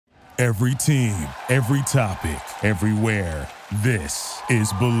Every team, every topic, everywhere. This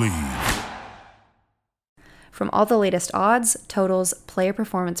is Believe. From all the latest odds, totals, player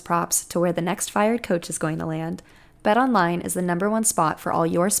performance props to where the next fired coach is going to land, BetOnline is the #1 spot for all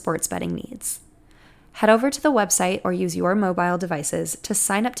your sports betting needs. Head over to the website or use your mobile devices to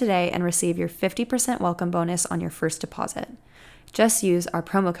sign up today and receive your 50% welcome bonus on your first deposit. Just use our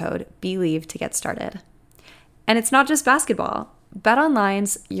promo code BELIEVE to get started. And it's not just basketball.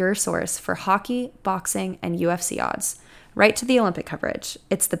 BetOnline's your source for hockey, boxing, and UFC odds, right to the Olympic coverage.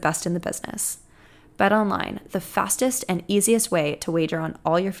 It's the best in the business. BetOnline, the fastest and easiest way to wager on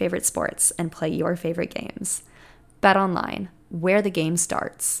all your favorite sports and play your favorite games. BetOnline, where the game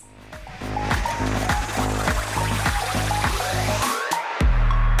starts.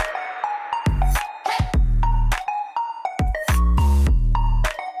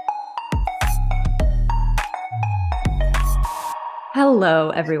 Hello,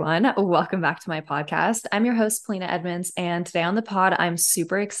 everyone. Welcome back to my podcast. I'm your host, Polina Edmonds, and today on the pod, I'm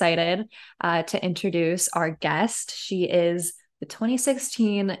super excited to introduce our guest. She is the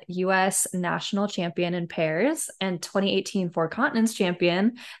 2016 U.S. National Champion in pairs and 2018 Four Continents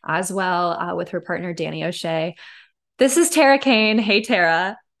Champion as well, with her partner, Danny O'Shea. This is Tara Kane. Hey,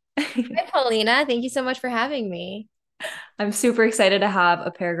 Tara. Hi, Paulina. Thank you so much for having me. I'm super excited to have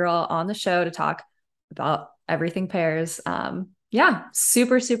a pair girl on the show to talk about everything pairs. Yeah,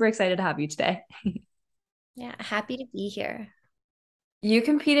 super, super excited to have you today. Yeah, happy to be here. You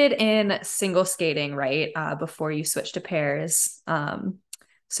competed in single skating, right? Before you switched to pairs. What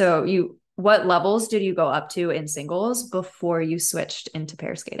levels did you go up to in singles before you switched into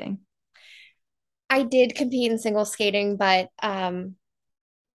pair skating? I did compete in single skating, but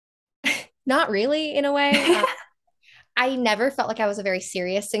not really in a way. I never felt like I was a very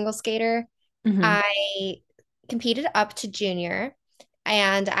serious single skater. Mm-hmm. I competed up to junior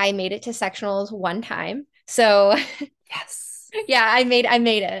and I made it to sectionals one time. So Yes. yeah, I made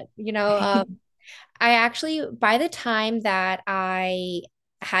it, I actually, by the time that I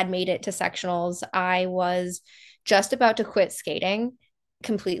had made it to sectionals, I was just about to quit skating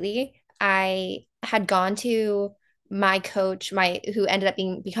completely. I had gone to my coach, who ended up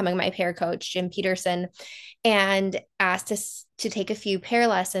becoming my pair coach, Jim Peterson, and asked us to take a few pair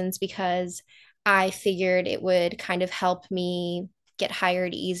lessons because I figured it would kind of help me get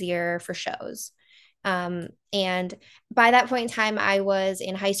hired easier for shows. And by that point in time, I was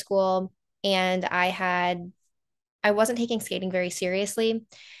in high school and I wasn't taking skating very seriously.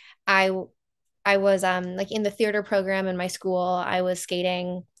 I I was like in the theater program in my school. I was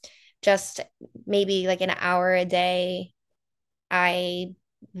skating just maybe like an hour a day. I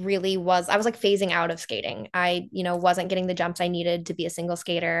was like phasing out of skating. I, wasn't getting the jumps I needed to be a single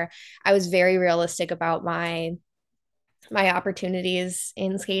skater. I was very realistic about my opportunities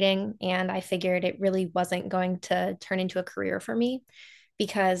in skating, and I figured it really wasn't going to turn into a career for me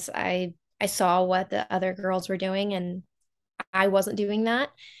because I saw what the other girls were doing and I wasn't doing that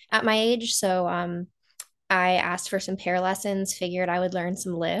at my age. So I asked for some pair lessons, figured I would learn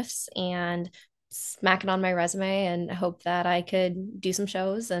some lifts and smack it on my resume and hope that I could do some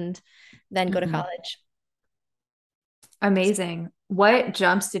shows and then go to college. Amazing. What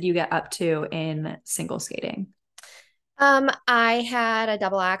jumps did you get up to in single skating? I had a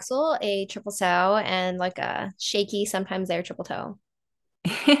double axel, a triple toe, and like a shaky, sometimes there triple toe.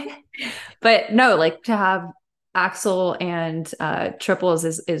 But no, like to have axle and triples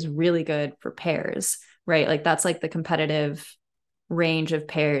is really good for pairs, right? Like that's like the competitive range of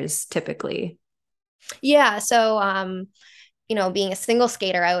pairs typically. Yeah, so being a single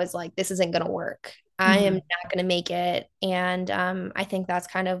skater, I was like, this isn't gonna work. I am not gonna make it. And I think that's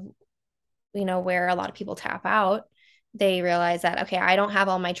kind of, where a lot of people tap out. They realize that, okay, I don't have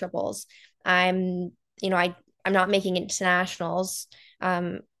all my triples. I'm, I'm not making it to nationals.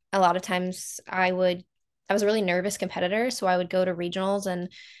 A lot of times I was a really nervous competitor. So I would go to regionals and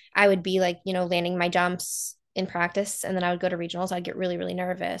I would be like, landing my jumps in practice. And then I would go to regionals. I'd get really, really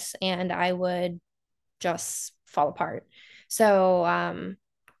nervous and I would just fall apart. So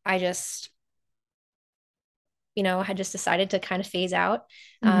I just, had just decided to kind of phase out.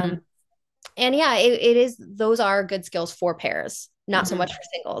 And yeah, it is, those are good skills for pairs, not so much for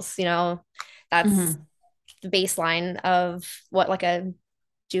singles. That's the baseline of what like a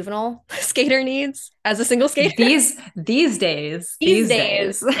juvenile skater needs as a single skater These days. these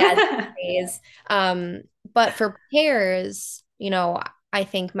days. Yeah, these days. But for pairs, I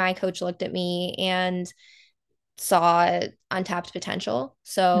think my coach looked at me and saw untapped potential.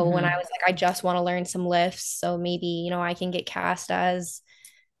 So when I was like, I just want to learn some lifts, so maybe, I can get cast as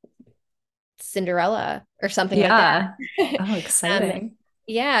Cinderella or something like that. Yeah. Oh, exciting.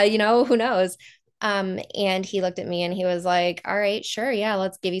 Yeah, who knows? And he looked at me and he was like, all right, sure, yeah,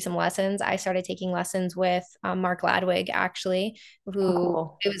 let's give you some lessons. I started taking lessons with Mark Ladwig, actually, Oh, who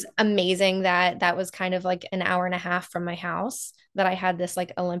cool. it was amazing that that was kind of like an hour and a half from my house that I had this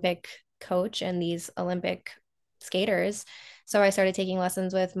like Olympic coach and these Olympic skaters. So I started taking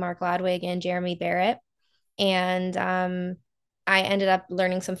lessons with Mark Ladwig and Jeremy Barrett. And I ended up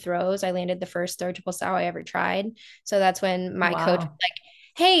learning some throws. I landed the first throw triple sow I ever tried. So that's when my coach was Wow. like,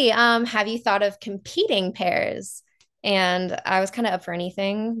 hey, have you thought of competing pairs? And I was kind of up for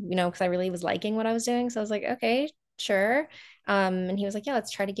anything, because I really was liking what I was doing. So I was like, okay, sure. And he was like, yeah,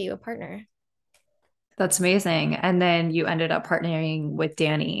 let's try to get you a partner. That's amazing. And then you ended up partnering with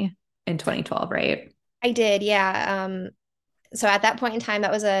Danny in 2012, right? I did, yeah. So at that point in time,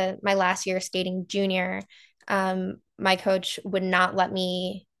 that was my last year skating junior. My coach would not let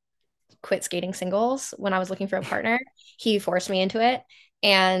me quit skating singles when I was looking for a partner. He forced me into it.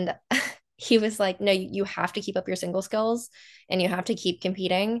 And he was like, no, you have to keep up your single skills and you have to keep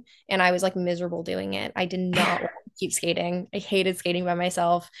competing. And I was like miserable doing it. I did not want to keep skating. I hated skating by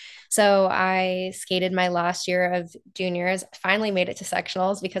myself. So I skated my last year of juniors, finally made it to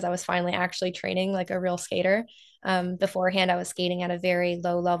sectionals because I was finally actually training like a real skater. Beforehand, I was skating at a very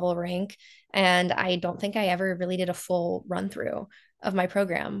low level rank. And I don't think I ever really did a full run through of my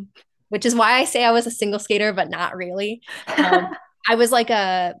program, which is why I say I was a single skater, but not really. I was like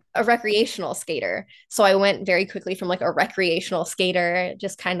a recreational skater. So I went very quickly from like a recreational skater,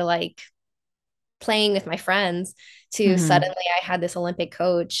 just kind of like playing with my friends, to Hmm. suddenly I had this Olympic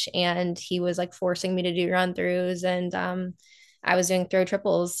coach and he was like forcing me to do run throughs. And I was doing throw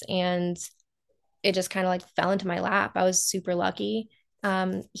triples and it just kind of like fell into my lap. I was super lucky.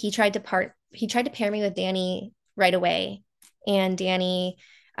 He tried to pair me with Danny right away. And Danny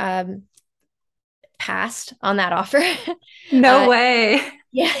um, passed on that offer. No uh, way.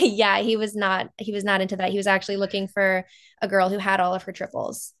 yeah, yeah, he was not into that. He was actually looking for a girl who had all of her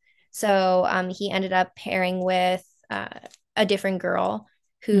triples. So he ended up pairing with a different girl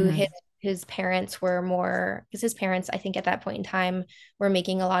who Hmm. his parents were more, because his parents, I think at that point in time, were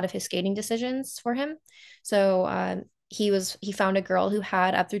making a lot of his skating decisions for him. So he found a girl who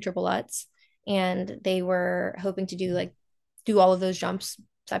had up through triple Lutz, and they were hoping to do all of those jumps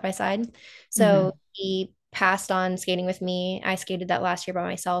side by side. So Hmm. he passed on skating with me. I skated that last year by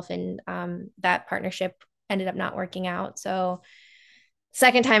myself, and that partnership ended up not working out. So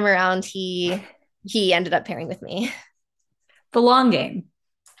second time around, he ended up pairing with me. The long game.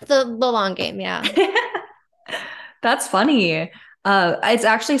 The long game, yeah. That's funny. It's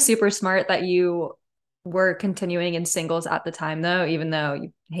actually super smart that you were continuing in singles at the time, though, even though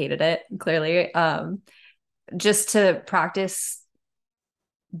you hated it, clearly. Just to practice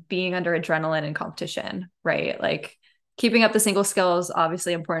being under adrenaline and competition, right? Like keeping up the single skills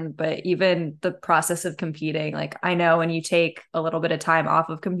obviously important, but even the process of competing, like I know when you take a little bit of time off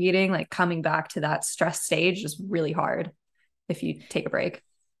of competing, like coming back to that stress stage is really hard if you take a break.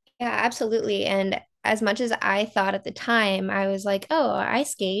 Yeah, absolutely. And as much as I thought at the time, I was like, oh, I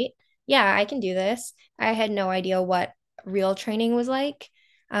skate. Yeah, I can do this. I had no idea what real training was like.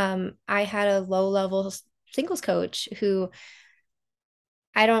 I had a low level singles coach who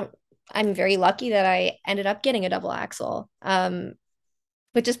I don't, I'm very lucky that I ended up getting a double axel,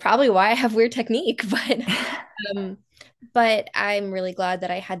 which is probably why I have weird technique. Um, but I'm really glad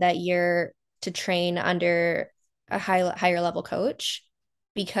that I had that year to train under a higher level coach,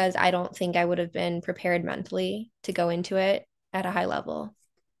 because I don't think I would have been prepared mentally to go into it at a high level.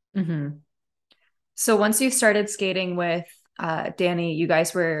 Hmm. So once you started skating with Danny, you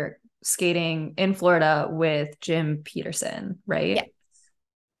guys were skating in Florida with Jim Peterson, Yeah. right?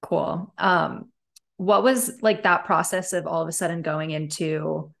 Cool. What was like that process of all of a sudden going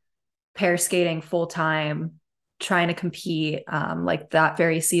into pair skating full time, trying to compete, like that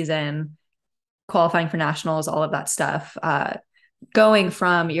very season, qualifying for nationals, all of that stuff? Going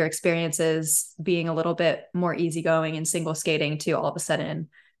from your experiences being a little bit more easygoing in single skating to all of a sudden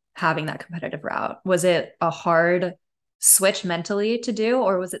having that competitive route, was it a hard switch mentally to do,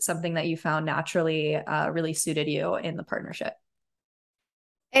 or was it something that you found naturally really suited you in the partnership?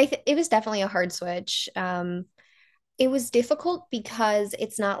 It was definitely a hard switch. It was difficult because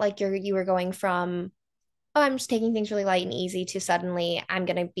it's not like you were going from, oh, I'm just taking things really light and easy, to suddenly I'm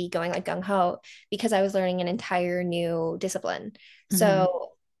going to be going like gung ho, because I was learning an entire new discipline. Mm-hmm. So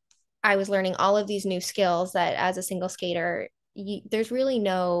I was learning all of these new skills that as a single skater, there's really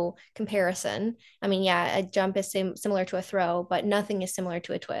no comparison. I mean, yeah, a jump is similar to a throw, but nothing is similar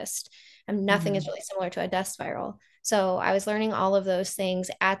to a twist. And nothing is Mm-hmm. really similar to a death spiral. So I was learning all of those things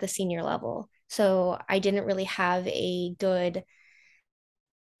at the senior level. So I didn't really have a good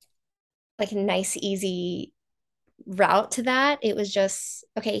like a nice, easy route to that. It was just,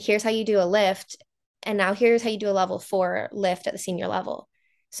 okay, here's how you do a lift, and now here's how you do a level 4 lift at the senior level.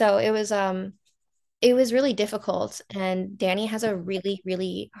 So it was really difficult, and Danny has a really,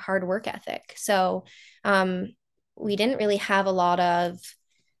 really hard work ethic. So um we didn't really have a lot of,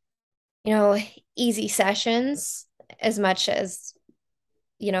 you know, easy sessions as much as,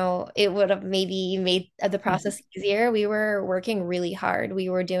 you know, it would have maybe made the process easier. We were working really hard. We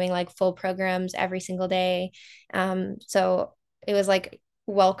were doing like full programs every single day. So it was like,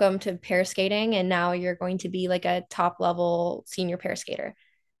 welcome to pair skating, and now you're going to be like a top level senior pair skater.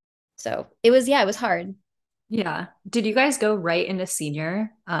 So it was, yeah, it was hard. Yeah. Did you guys go right into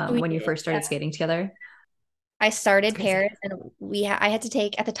senior We when you did. first started skating together? I It's started crazy. pairs, and I had to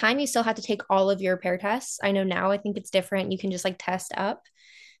take, at the time you still had to take all of your pair tests. I know now I think it's different. You can just like test up.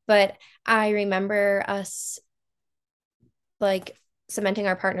 But I remember us like cementing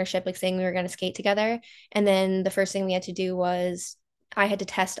our partnership, like saying we were going to skate together. And then the first thing we had to do was I had to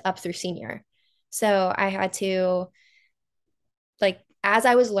test up through senior. So I had to, like, as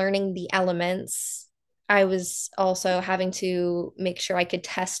I was learning the elements, I was also having to make sure I could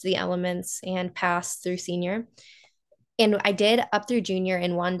test the elements and pass through senior. And I did up through junior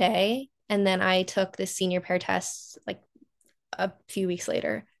in one day. And then I took the senior pair test like a few weeks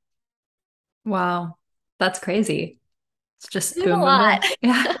later. Wow. That's crazy. It's It just was a boom, boom, boom. lot.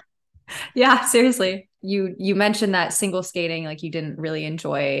 Yeah. Yeah, seriously. You mentioned that single skating, like you didn't really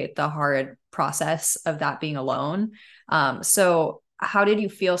enjoy the hard process of that being alone. So how did you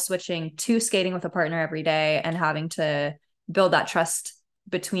feel switching to skating with a partner every day and having to build that trust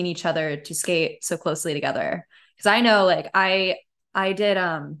between each other to skate so closely together? Because I know like I did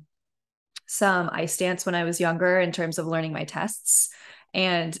some ice dance when I was younger in terms of learning my tests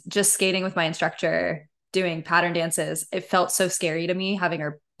and just skating with my instructor doing pattern dances. It felt so scary to me having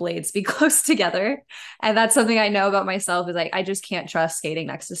our blades be close together. And that's something I know about myself is like I just can't trust skating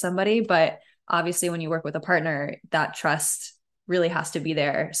next to somebody, but obviously when you work with a partner, that trust really has to be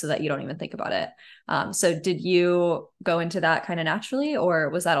there so that you don't even think about it. So did you go into that kind of naturally, or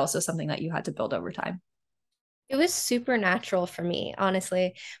was that also something that you had to build over time? It was supernatural for me,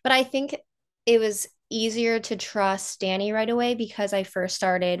 honestly. But I think it was easier to trust Danny right away because I first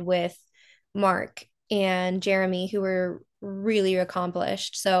started with Mark and Jeremy, who were really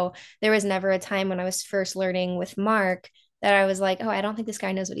accomplished. So there was never a time when I was first learning with Mark that I was like, oh, I don't think this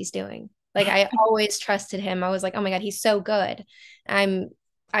guy knows what he's doing. Like I always trusted him. I was like, oh my God, he's so good. I'm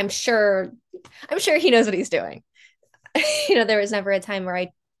I'm sure I'm sure he knows what he's doing. You know, there was never a time where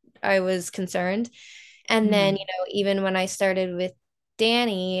I was concerned. And then, Mhm. you know, even when I started with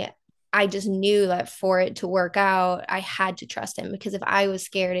Danny, I just knew that for it to work out, I had to trust him because if I was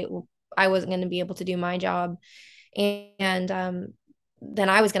scared, I wasn't going to be able to do my job. And then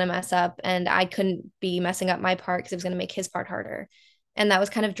I was going to mess up and I couldn't be messing up my part because it was going to make his part harder. And that was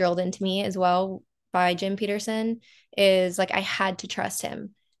kind of drilled into me as well by Jim Peterson is like I had to trust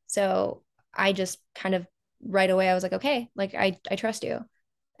him. So I just kind of right away I was like, okay, like I trust you.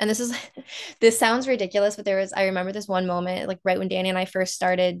 And this is this sounds ridiculous, but I remember this one moment, like right when Danny and I first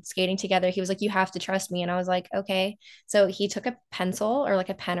started skating together, he was like, you have to trust me. And I was like, okay. So he took a pencil or like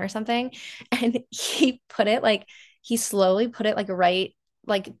a pen or something, and he slowly put it like right,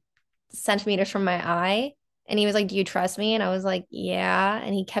 like centimeters from my eye. And he was like, do you trust me? And I was like, yeah.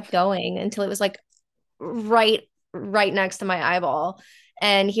 And he kept going until it was like right, right next to my eyeball.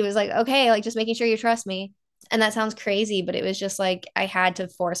 And he was like, okay, like just making sure you trust me. And that sounds crazy, but it was just like I had to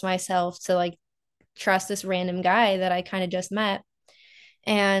force myself to like trust this random guy that I kind of just met.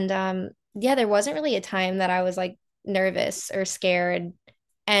 And yeah, there wasn't really a time that I was like nervous or scared.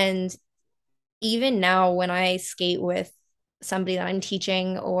 And even now, when I skate with somebody that I'm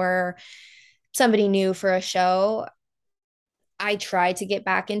teaching or somebody new for a show, I try to get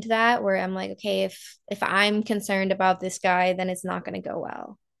back into that where I'm like, okay, if I'm concerned about this guy, then it's not going to go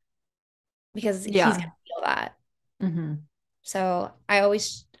well because he's going Yeah. to feel that. Mhm. So I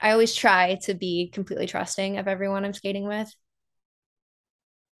always try to be completely trusting of everyone I'm skating with.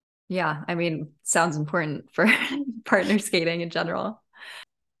 Yeah, I mean, sounds important for partner skating in general.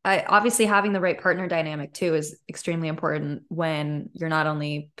 Obviously, having the right partner dynamic too is extremely important when you're not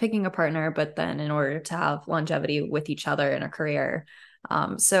only picking a partner, but then in order to have longevity with each other in a career.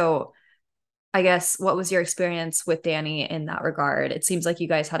 So, I guess what was your experience with Danny in that regard? It seems like you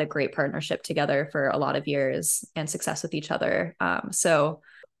guys had a great partnership together for a lot of years and success with each other. So,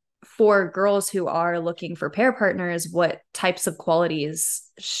 for girls who are looking for pair partners, what types of qualities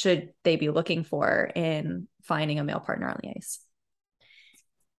should they be looking for in finding a male partner on the ice?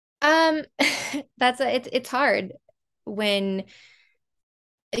 Um, it's hard when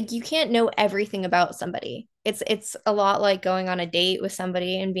like you can't know everything about somebody. It's a lot like going on a date with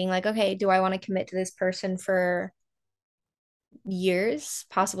somebody and being like, okay, do I want to commit to this person for years,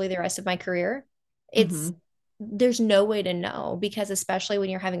 possibly the rest of my career? It's Mm-hmm. there's no way to know because especially when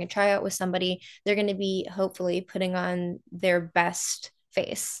you're having a tryout with somebody, they're going to be hopefully putting on their best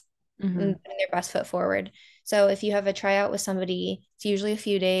face Mm-hmm. and putting their best foot forward. So if you have a tryout with somebody, it's usually a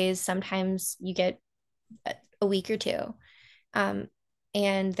few days. Sometimes you get a week or two. Um,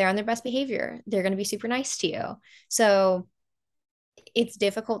 and they're on their best behavior. They're going to be super nice to you. So it's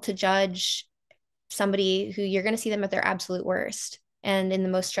difficult to judge somebody who you're going to see them at their absolute worst and in the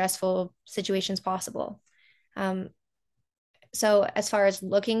most stressful situations possible. Um, so, as far as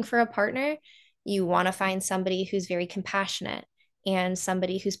looking for a partner, you want to find somebody who's very compassionate and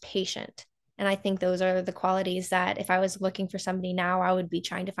somebody who's patient. And I think those are the qualities that if I was looking for somebody now, I would be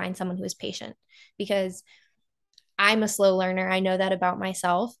trying to find someone who is patient because I'm a slow learner. I know that about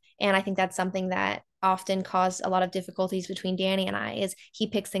myself. And I think that's something that often caused a lot of difficulties between Danny and I is he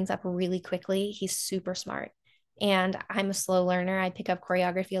picks things up really quickly. He's super smart. And I'm a slow learner. I pick up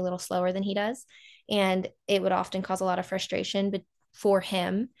choreography a little slower than he does. And it would often cause a lot of frustration but for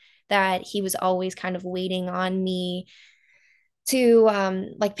him that he was always kind of waiting on me to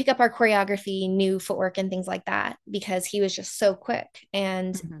like pick up our choreography, new footwork and things like that because he was just so quick.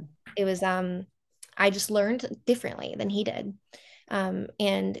 And Mm-hmm. it was I just learned differently than he did.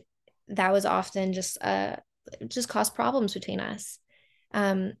 And that was often just caused problems between us.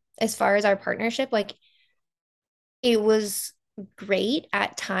 As far as our partnership, like it was great.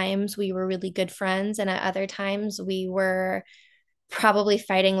 At times we were really good friends, and at other times we were probably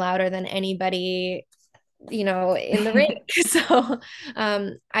fighting louder than anybody, in the ring. So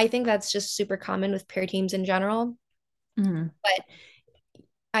I think that's just super common with pair teams in general. Mm-hmm. But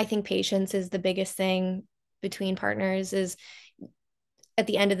I think patience is the biggest thing between partners is at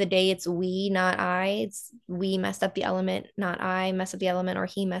the end of the day, it's we, not I. It's we messed up the element, not I messed up the element, or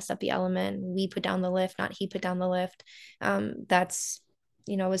he messed up the element. We put down the lift, not he put down the lift. That's,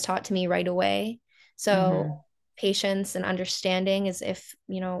 was taught to me right away. So Mm-hmm. patience and understanding is if,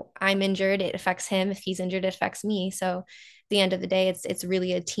 I'm injured, it affects him. If he's injured, it affects me. So at the end of the day, it's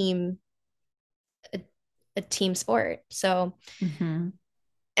really a, a team sport. So Mm-hmm.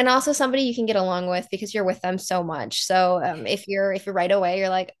 and also somebody you can get along with because you're with them so much. So if you're right away, you're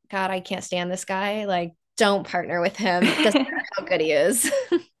like, God, I can't stand this guy. Like, don't partner with him. Doesn't matter how good he is.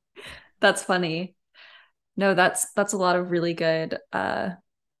 That's funny. No, that's a lot of really good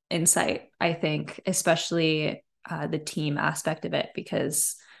insight, I think, especially the team aspect of it,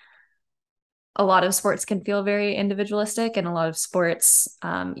 because a lot of sports can feel very individualistic, and a lot of sports,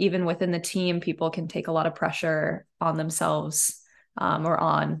 even within the team, people can take a lot of pressure on themselves or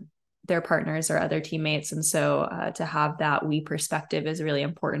on their partners or other teammates. And so to have that we perspective is really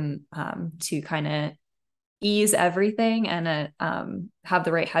important to kind of ease everything and have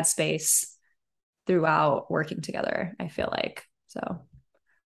the right headspace throughout working together, I feel like. So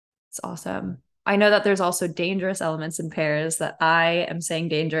it's awesome. I know that there's also dangerous elements in pairs that I am saying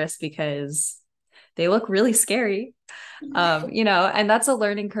dangerous because they look really scary. And that's a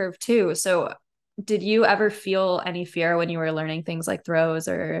learning curve too. So did you ever feel any fear when you were learning things like throws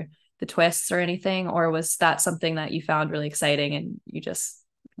or the twists or anything? Or was that something that you found really exciting and you just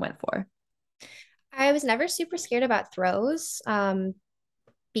went for? I was never super scared about throws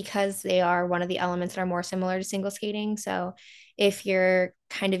because they are one of the elements that are more similar to single skating. So if you're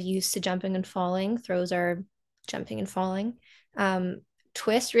kind of used to jumping and falling, throws are jumping and falling. Um,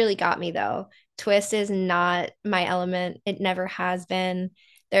 Twist really got me though. Twist is not my element. It never has been.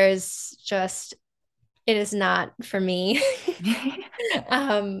 There's just, it is not for me.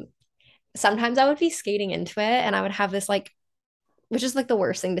 um, Sometimes I would be skating into it and I would have this like, which is like the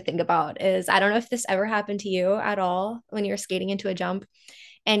worst thing to think about is I don't know if this ever happened to you at all when you're skating into a jump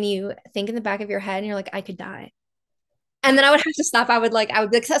and you think in the back of your head and you're like, I could die. And then I would have to stop. I would be like,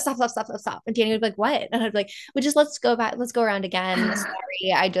 stop, stop, stop, stop, stop, stop. And Danny would be like, what? And I'd be like, well, just let's go back. Let's go around again.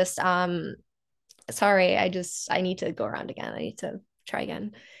 Sorry. I need to go around again. I need to try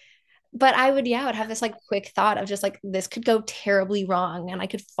again. But yeah, I would have this like quick thought of just like, this could go terribly wrong and I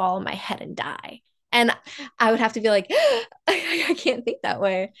could fall on my head and die. And I would have to be like, I can't think that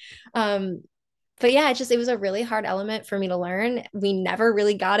way. Um, but yeah, it was a really hard element for me to learn. We never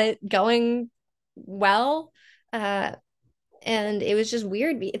really got it going well. Uh, and it was just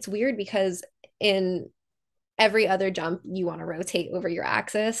weird. It's weird because in every other jump, you want to rotate over your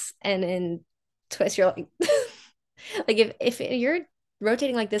axis, and in twist, you're like, like if you're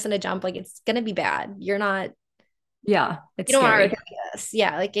rotating like this in a jump, like it's gonna be bad. Yeah, it's You don't want to scary. rotate like this.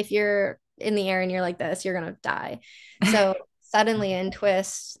 Yeah, like if you're in the air and you're like this, you're gonna die. So suddenly in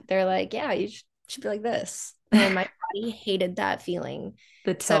twists, they're like, yeah, you should be like this. And my body hated that feeling.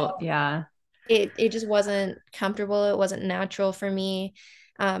 The So tilt, yeah. it just wasn't comfortable. It wasn't natural for me.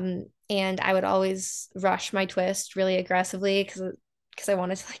 And I would always rush my twist really aggressively because I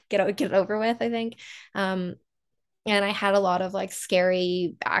wanted to like get it over with, I think. Um, and I had a lot of like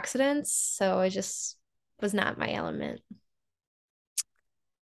scary accidents, so it just was not my element.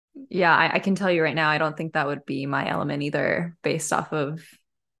 Yeah, I can tell you right now, I don't think that would be my element either, based off of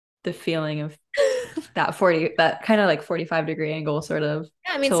the feeling of that kind of like 45-degree angle sort of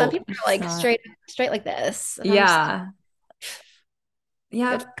Yeah, I mean, some tilt. people are It's like not, straight like this, and I'm just like, yeah.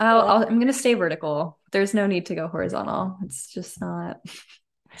 Yeah, good for you. I'm gonna stay vertical. There's no need to go horizontal. It's just not,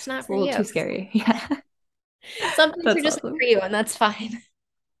 It's not it's a for little you. too scary. Yeah, Some things are that's just not awesome. for you, and that's fine.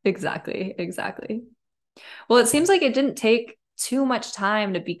 Exactly, exactly. Well, it seems like it didn't take too much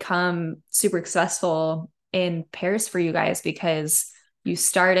time to become super successful in pairs for you guys because you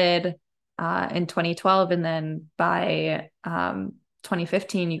started in 2012, and then by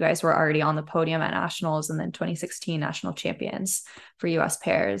 2015, you guys were already on the podium at nationals, and then 2016 national champions for US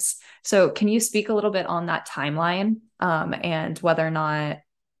pairs. So, can you speak a little bit on that timeline and whether or not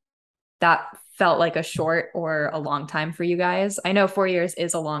that felt like a short or a long time for you guys? I know 4 years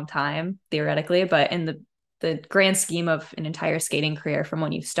is a long time theoretically, but in the grand scheme of an entire skating career from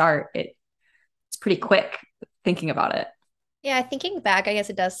when you start, it's pretty quick thinking about it. Yeah, thinking back, I guess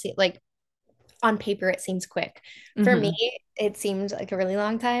it does seem like on paper it seems quick. For me, Mm-hmm. it seemed like a really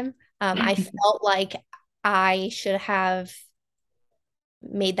long time. I felt like I should have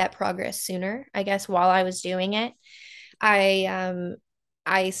made that progress sooner, I guess, while I was doing it.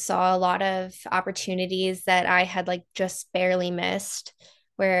 I saw a lot of opportunities that I had like just barely missed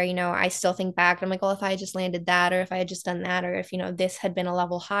where, I still think back and I'm like, well, if I had just landed that or if I had just done that or if, this had been a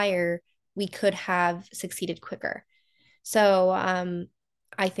level higher, we could have succeeded quicker. So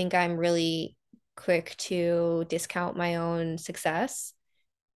I think I'm really quick to discount my own success,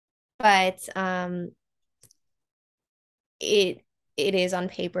 but it it is on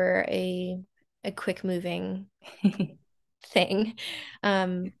paper a quick moving thing.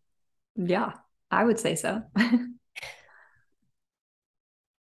 Um, Yeah, I would say so.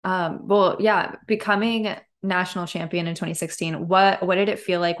 Well, yeah, becoming national champion in 2016, what did it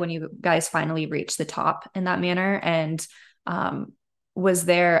feel like when you guys finally reached the top in that manner? And um, was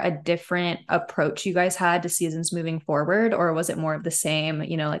there a different approach you guys had to seasons moving forward, or was it more of the same,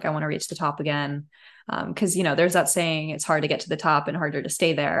 like I want to reach the top again? Because there's that saying, it's hard to get to the top and harder to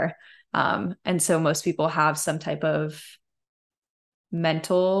stay there. And so most people have some type of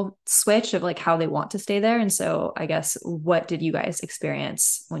mental switch of like how they want to stay there. And so I guess what did you guys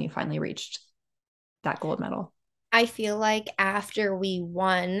experience when you finally reached that gold medal? I feel like after we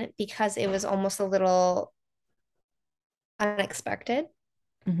won, because it was almost a little unexpected,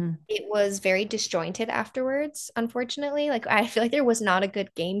 Mm-hmm. it was very disjointed afterwards, unfortunately. Like I feel like there was not a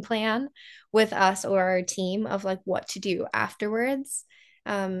good game plan with us or our team of like what to do afterwards.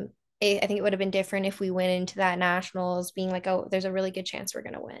 Um, I think it would have been different if we went into that nationals being like, oh, there's a really good chance we're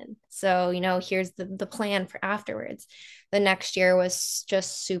gonna win. So, here's the plan for afterwards. The next year was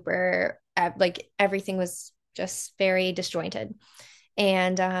just super like everything was just very disjointed.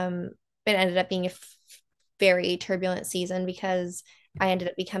 And it ended up being a very turbulent season because I ended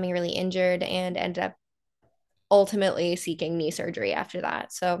up becoming really injured and ended up ultimately seeking knee surgery after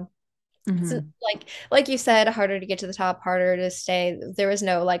that. So it's Mm-hmm. like you said, harder to get to the top, harder to stay. There was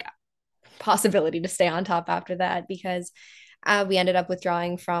no like possibility to stay on top after that because we ended up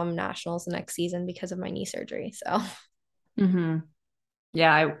withdrawing from nationals the next season because of my knee surgery. So Mm-hmm.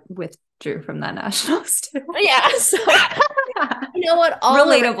 Yeah, I withdrew from that nationals too. yeah, so you know what?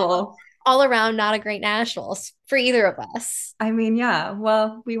 Relatable. All around, not a great nationals for either of us. I mean, yeah,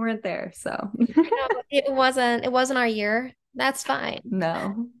 well, we weren't there, so It wasn't our year. That's fine.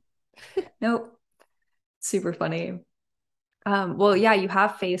 no. Nope. Super funny. Well, yeah, you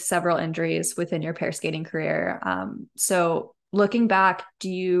have faced several injuries within your pair skating career. So looking back, do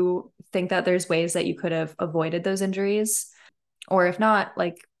you think that there's ways that you could have avoided those injuries? Or if not,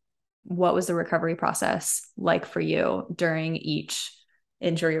 like what was the recovery process like for you during each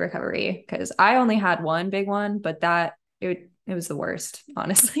injury recovery? Because I only had one big one, but it was the worst,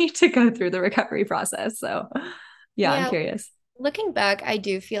 honestly, to go through the recovery process. So yeah, I'm Yeah, curious. looking back, I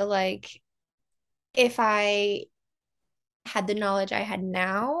do feel like if I had the knowledge I had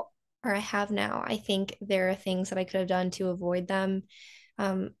now, or I have now, I think there are things that I could have done to avoid them.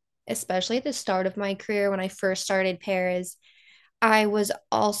 Um, Especially at the start of my career when I first started pairs, I was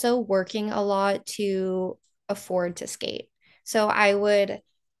also working a lot to afford to skate. So I would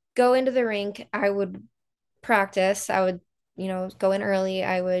go into the rink, I would practice, I would, go in early.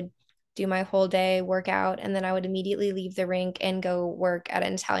 I would do my whole day, work out, and then I would immediately leave the rink and go work at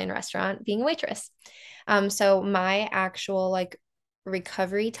an Italian restaurant being a waitress. So my actual like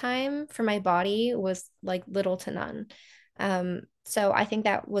recovery time for my body was like little to none. So I think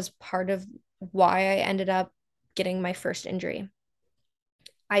that was part of why I ended up getting my first injury.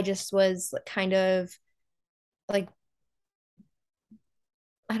 I just was kind of like,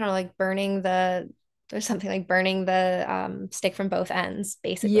 I don't know, like there's something like burning the stick from both ends,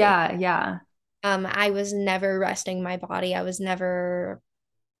 basically. Yeah, yeah. I was never resting my body. I was never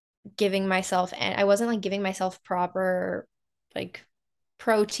giving myself, and I wasn't like giving myself proper like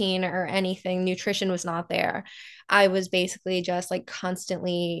protein or anything. Nutrition was not there. I was basically just like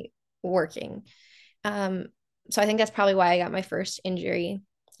constantly working. Um, so I think that's probably why I got my first injury.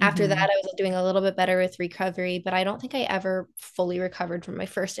 After that, Mm-hmm. I was like, doing a little bit better with recovery, but I don't think I ever fully recovered from my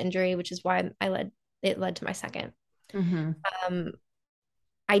first injury, which is why it led to my second. Mm-hmm. Um,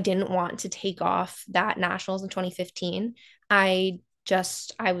 I didn't want to take off that nationals in 2015. I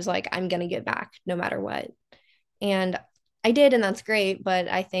was like, I'm gonna get back no matter what. And I did, and that's great. But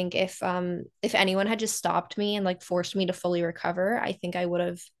I think if anyone had just stopped me and like forced me to fully recover, I think I would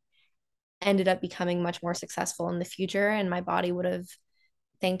have ended up becoming much more successful in the future, and my body would have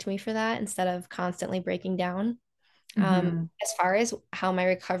thanked me for that instead of constantly breaking down. Mm-hmm. As far as how my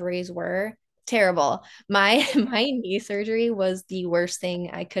recoveries were, terrible. My my knee surgery was the worst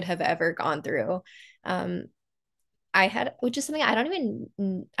thing I could have ever gone through. Um, which is something I didn't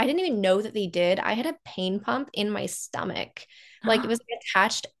even know that they did. I had a pain pump in my stomach. Like it was like,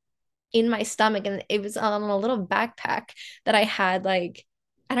 attached in my stomach, and it was on a little backpack that I had. Like,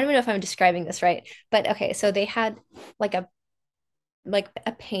 I don't even know if I'm describing this right, but okay, so they had like a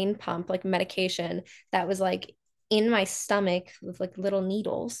pain pump, like medication that was like in my stomach with like little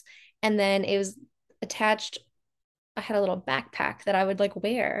needles. And then it was attached. I had a little backpack that I would like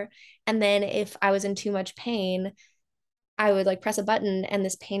wear. And then if I was in too much pain, I would like press a button, and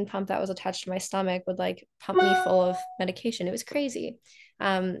this pain pump that was attached to my stomach would like pump me full of medication. It was crazy.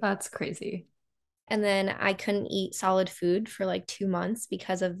 Um, That's crazy. and then I couldn't eat solid food for like 2 months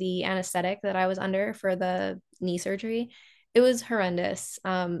because of the anesthetic that I was under for the knee surgery. It was horrendous.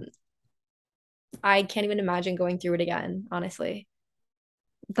 I can't even imagine going through it again, honestly.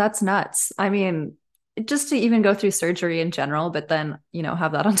 That's nuts. I mean, just to even go through surgery in general, but then,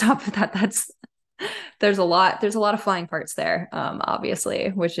 have that on top of that, there's a lot of flying parts there, obviously,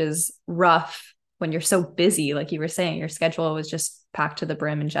 which is rough when you're so busy. Like you were saying, your schedule was just packed to the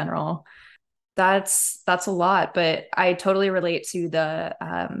brim in general. That's a lot, but I totally relate to the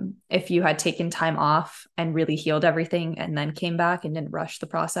if you had taken time off and really healed everything and then came back and didn't rush the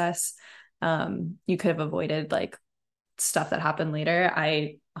process, you could have avoided like stuff that happened later.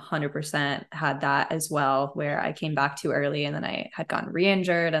 I 100% had that as well, where I came back too early and then I had gotten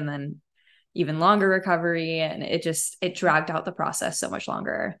re-injured and then even longer recovery, and it dragged out the process so much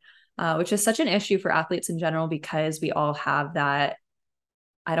longer, which is such an issue for athletes in general because we all have that.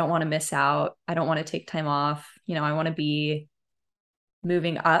 I don't want to miss out. I don't want to take time off. I want to be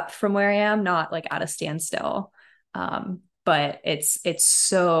moving up from where I am, not like at a standstill. But it's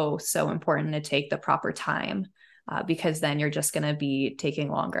so, so important to take the proper time, because then you're just going to be taking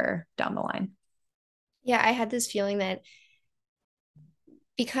longer down the line. Yeah, I had this feeling that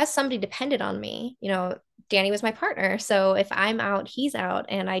because somebody depended on me, Danny was my partner. So if I'm out, he's out.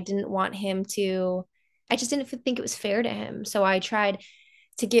 And I just didn't think it was fair to him. So I tried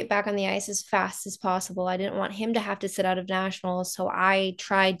to get back on the ice as fast as possible. I didn't want him to have to sit out of nationals. So I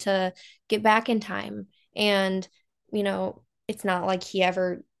tried to get back in time. And, it's not like he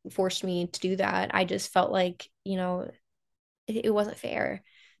ever forced me to do that. I just felt like, it wasn't fair.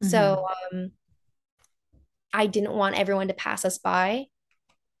 Mm-hmm. So I didn't want everyone to pass us by.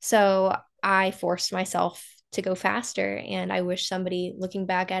 So I forced myself to go faster. And looking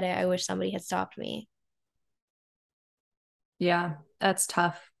back at it, I wish somebody had stopped me. Yeah, that's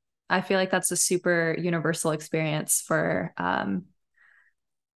tough. I feel like that's a super universal experience for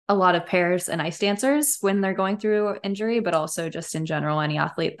a lot of pairs and ice dancers when they're going through injury, but also just in general, any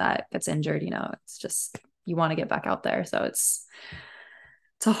athlete that gets injured, it's just you want to get back out there. So it's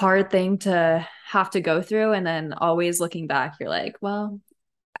a hard thing to have to go through. And then always looking back, you're like, well,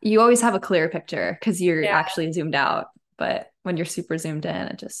 you always have a clear picture because you're Yeah, actually zoomed out. But when you're super zoomed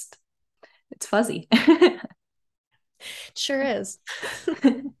in, it's fuzzy. it sure is.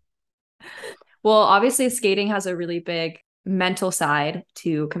 Well, obviously, skating has a really big mental side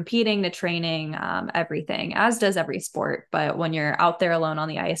to competing, to training, everything, as does every sport. But when you're out there alone on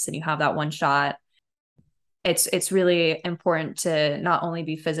the ice and you have that one shot, it's really important to not only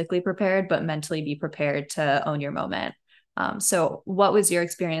be physically prepared, but mentally be prepared to own your moment. So what was your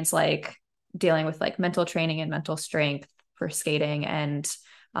experience like dealing with like mental training and mental strength for skating? And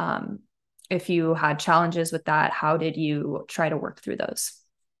um, if you had challenges with that, how did you try to work through those?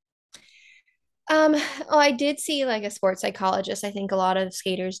 Well, I did see like a sports psychologist. I think a lot of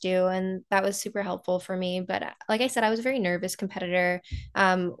skaters do, and that was super helpful for me. But like I said, I was a very nervous competitor,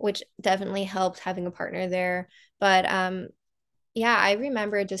 which definitely helped having a partner there. But yeah, I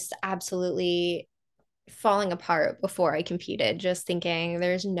remember just absolutely falling apart before I competed, just thinking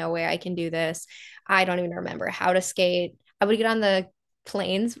there's no way I can do this. I don't even remember how to skate. I would get on the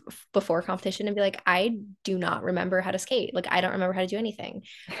planes before competition and be like, I do not remember how to skate. Like, I don't remember how to do anything.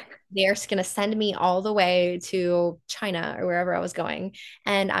 They're going to send me all the way to China or wherever I was going.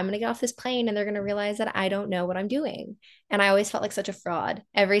 And I'm going to get off this plane and they're going to realize that I don't know what I'm doing. And I always felt like such a fraud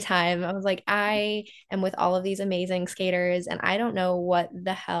every time. I was like, I am with all of these amazing skaters and I don't know what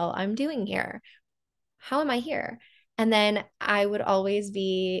the hell I'm doing here. How am I here? And then I would always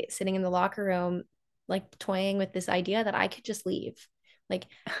be sitting in the locker room, like toying with this idea that I could just leave. Like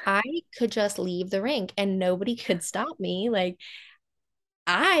I could just leave the rink and nobody could stop me. Like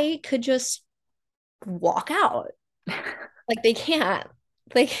I could just walk out. Like they can't.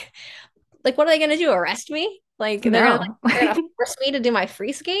 Like like what are they gonna do? Arrest me? Like No. they're gonna force me to do my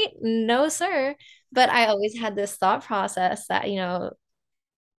free skate? No, sir. But I always had this thought process that,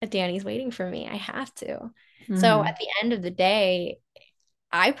 Danny's waiting for me. I have to. So Mhm. at the end of the day,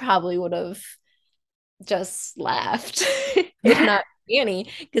 I probably would have just left if not Danny,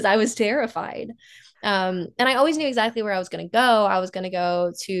 because I was terrified. And I always knew exactly where I was going to go. I was going to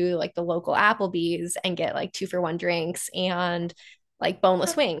go to like the local Applebee's and get like 2-for-1 drinks and like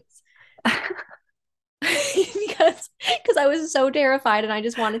boneless wings because I was so terrified and I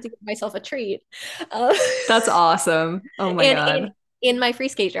just wanted to give myself a treat. Um, That's awesome. Oh my and in God. in my free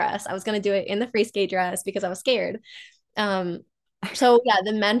skate dress, I was going to do it in the free skate dress because I was scared. Um, so yeah,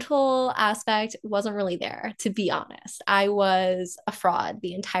 the mental aspect wasn't really there, to be honest. I was a fraud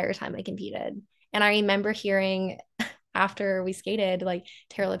the entire time I competed. And I remember hearing after we skated, like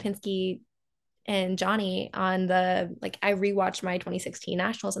Tara Lipinski and Johnny on the like I rewatched my 2016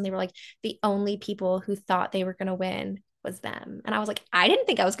 nationals and they were like the only people who thought they were going to win was them. And I was like, I didn't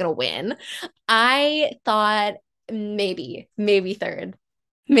think I was going to win. I thought maybe third,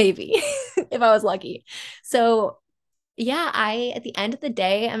 maybe if I was lucky. So yeah, I at the end of the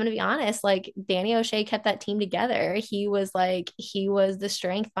day, I'm gonna be honest, like Danny O'Shea kept that team together. He was the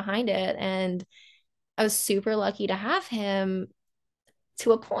strength behind it. And I was super lucky to have him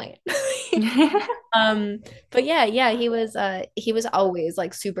to a point. Um, but yeah, he was always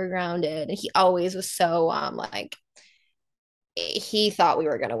like super grounded and he always was so like he thought we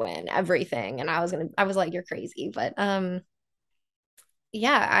were gonna win everything and I was like, you're crazy. But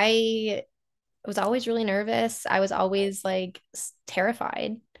yeah, I was always really nervous. I was always like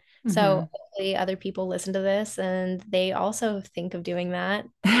terrified. So Mhm. hopefully other people listen to this and they also think of doing that.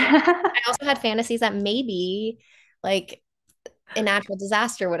 I also had fantasies that maybe like a natural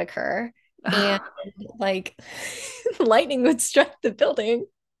disaster would occur and like lightning would strike the building.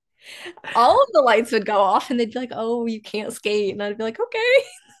 All of the lights would go off and they'd be like, "Oh, you can't skate." And I'd be like, "Okay."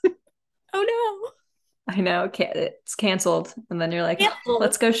 Oh no. I know, it's canceled. And then you're like,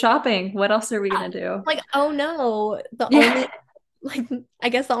 let's Canceled. go shopping. What else are we gonna do? Like, oh no. The Yeah. only like I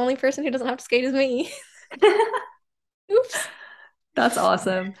guess the only person who doesn't have to skate is me. Oops. That's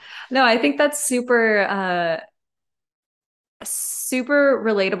awesome. No, I think that's super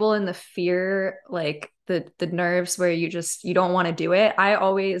relatable in the fear, like the nerves where you don't want to do it. I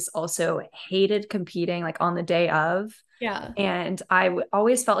always also hated competing like on the day of. Yeah. And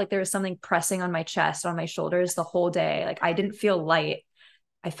always felt like there was something pressing on my chest, on my shoulders the whole day. Like I didn't feel light.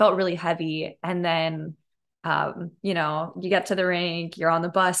 I felt really heavy. And then, you get to the rink, you're on the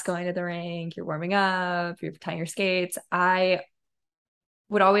bus going to the rink, you're warming up, you're tying your skates. I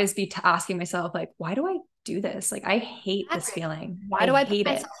would always be asking myself, like, why do I do this? Like, I hate this Exactly. feeling. Why I do I put hate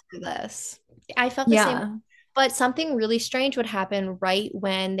it. myself through this? I felt the same, Yeah. but something really strange would happen right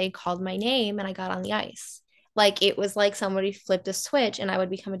when they called my name and I got on the ice. Like it was like somebody flipped a switch and I would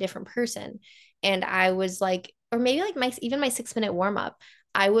become a different person. And I was like, or maybe like my even my 6 minute warm up,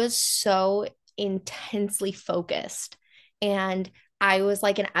 I was so intensely focused and I was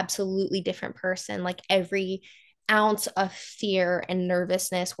like an absolutely different person. Like every ounce of fear and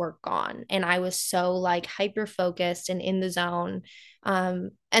nervousness were gone and I was so like hyper focused and in the zone.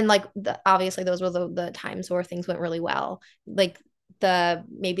 And like obviously those were the times where things went really well, like the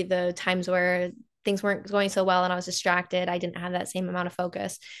maybe the times where things weren't going so well and I was distracted, I didn't have that same amount of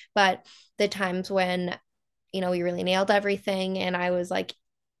focus. But the times when we really nailed everything and I was like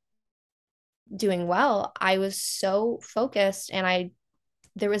doing well, I was so focused, and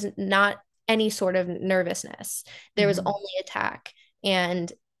there was not any sort of nervousness. There was Mm-hmm. only attack,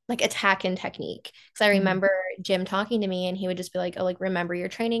 and like attack and technique. Because I Mm-hmm. remember Jim talking to me, and he would just be like, "Oh, like remember your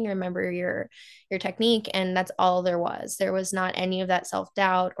training, remember your technique," and that's all there was. There was not any of that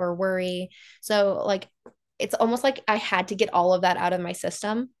self-doubt or worry. So like it's almost like I had to get all of that out of my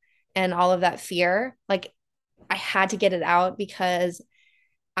system, and all of that fear. Like I had to get it out because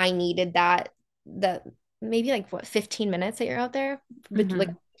I needed that maybe like what 15 minutes that you're out there, like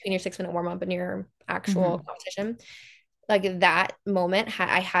Mm-hmm. between your 6 minute warm up and your actual Mm-hmm. competition. Like that moment,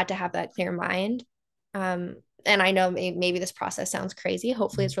 I had to have that clear mind. Um, and I know maybe this process sounds crazy.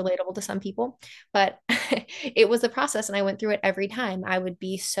 Hopefully, it's relatable to some people, but it was a process, and I went through it every time. I would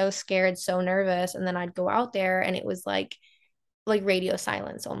be so scared, so nervous, and then I'd go out there, and it was like radio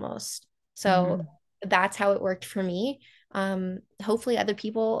silence almost. So Mm-hmm. that's how it worked for me. Hopefully other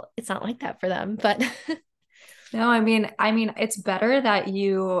people, it's not like that for them, but No, I mean, it's better that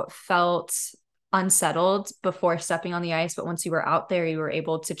you felt unsettled before stepping on the ice, but once you were out there, you were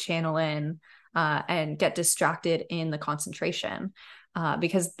able to channel in and get distracted in the concentration.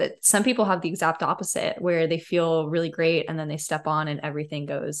 Because some people have the exact opposite, where they feel really great and then they step on and everything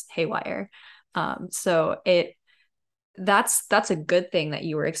goes haywire. So that's a good thing that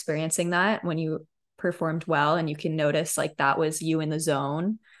you were experiencing that when you performed well, and you can notice like that was you in the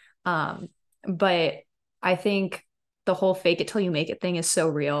zone. But I think the whole fake it till you make it thing is so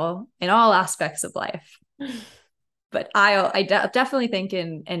real in all aspects of life. But definitely think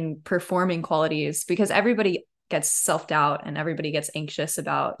in performing qualities, because everybody gets self-doubt and everybody gets anxious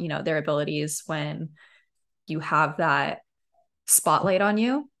about, their abilities when you have that spotlight on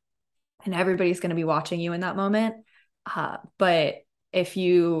you, and everybody's going to be watching you in that moment. But if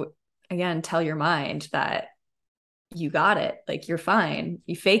you, again, tell your mind that you got it, like you're fine,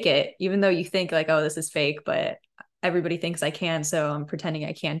 you fake it, even though you think like, oh, this is fake, but everybody thinks I can, so I'm pretending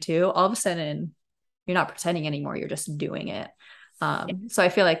I can too. All of a sudden, you're not pretending anymore, you're just doing it. So I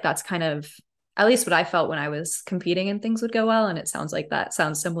feel like that's kind of at least what I felt when I was competing and things would go well. And it sounds like that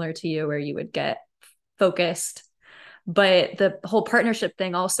sounds similar to you, where you would get focused. But the whole partnership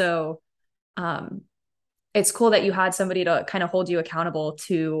thing also, um, it's cool that you had somebody to kind of hold you accountable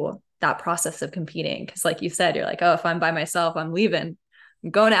to that process of competing. Cause like you said, you're like, oh, if I'm by myself, I'm leaving. I'm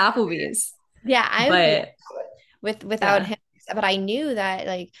going to Applebee's. yeah, I would be But without yeah. him. But I knew that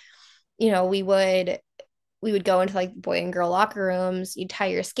like, we would go into like boy and girl locker rooms, you'd tie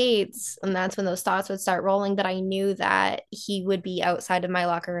your skates, and that's when those thoughts would start rolling. But I knew that he would be outside of my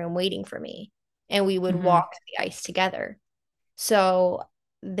locker room waiting for me, and we would Mm-hmm. walk the ice together. So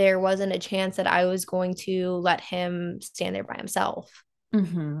there wasn't a chance that I was going to let him stand there by himself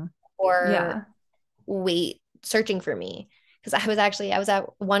Mm-hmm. or Yeah. wait searching for me. Because I was at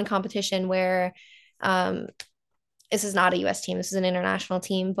one competition where um, this is not a US team, this is an international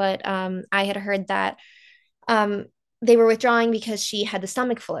team, but I had heard that um, they were withdrawing because she had the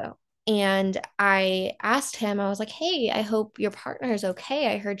stomach flu. And I asked him, I was like, hey, I hope your partner is okay.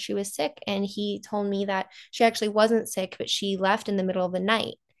 I heard she was sick. And he told me that she actually wasn't sick, but she left in the middle of the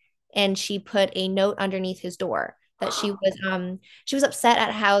night. And she put a note underneath his door that she was upset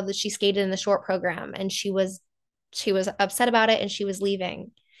at how that she skated in the short program, and she was upset about it, and she was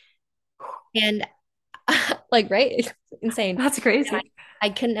leaving. And like, right? It's insane. That's And crazy. I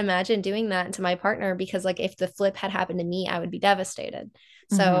couldn't imagine doing that to my partner, because like if the flip had happened to me, I would be devastated.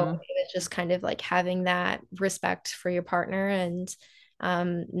 So Mm-hmm. it was just kind of like having that respect for your partner, and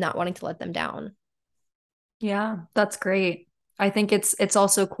not wanting to let them down. Yeah, that's great. I think it's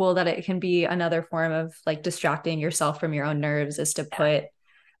also cool that it can be another form of like distracting yourself from your own nerves, is to Yeah, put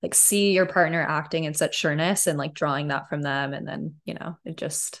like see your partner acting in such sureness and like drawing that from them. And then,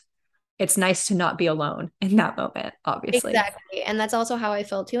 it's nice to not be alone in that moment, obviously. exactly. And that's also how I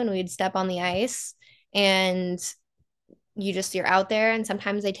felt too when we'd step on the ice, and you're out there, and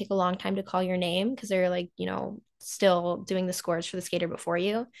sometimes they take a long time to call your name because they're like, still doing the scores for the skater before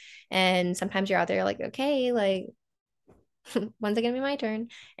you. And sometimes you're out there like, okay, like when's it gonna be my turn?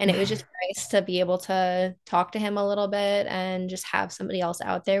 And it was just nice to be able to talk to him a little bit and just have somebody else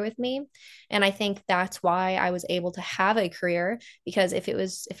out there with me. And I think that's why I was able to have a career, because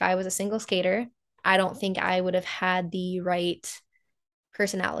if I was a single skater, I don't think I would have had the right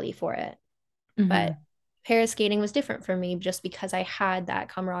personality for it. But Hmm. pair skating was different for me just because I had that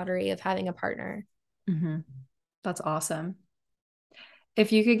camaraderie of having a partner. Hmm. That's awesome.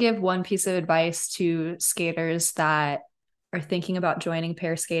 If you could give one piece of advice to skaters that are thinking about joining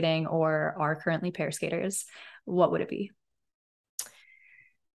pair skating or are currently pair skaters, what would it be?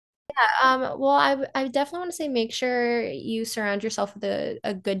 Well, I definitely want to say make sure you surround yourself with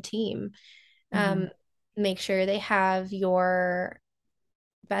a good team. Um, make sure they have your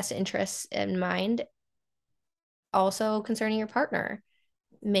best interests in mind. Also concerning your partner,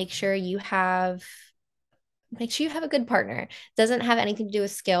 make sure you have a good partner. Doesn't have anything to do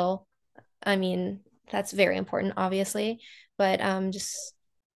with skill. I mean, that's very important, obviously, but just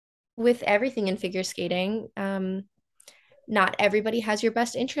with everything in figure skating, not everybody has your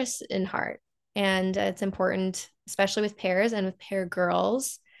best interests in heart. And it's important, especially with pairs and with pair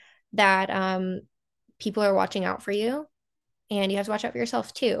girls, that people are watching out for you and you have to watch out for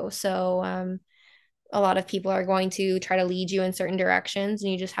yourself too. So a lot of people are going to try to lead you in certain directions,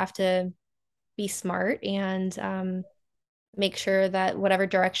 and you just have to be smart and make sure that whatever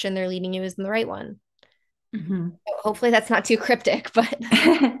direction they're leading you is in the right one. Mm-hmm. So hopefully that's not too cryptic, but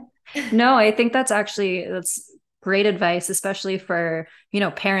No, I think that's great advice, especially for,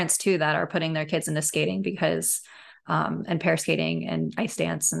 parents too that are putting their kids into skating because and pair skating and ice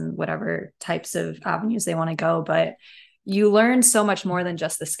dance and whatever types of avenues they want to go. But you learn so much more than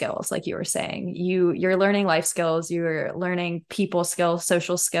just the skills, like you were saying. You're learning life skills, you're learning people skills,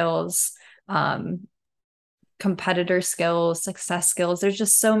 social skills, um, competitor skills, success skills. There's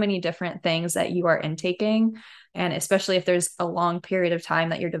just so many different things that you are intaking. And especially if there's a long period of time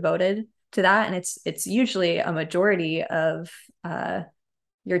that you're devoted to that. And it's usually a majority of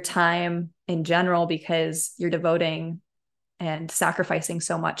your time in general because you're devoting and sacrificing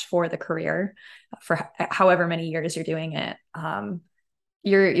so much for the career for however many years you're doing it.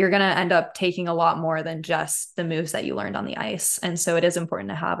 You're going to end up taking a lot more than just the moves that you learned on the ice. And so it is important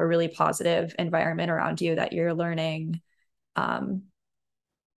to have a really positive environment around you that um,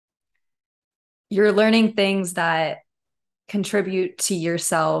 you're learning things that contribute to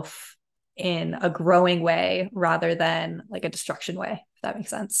yourself in a growing way rather than like a destruction way, if that makes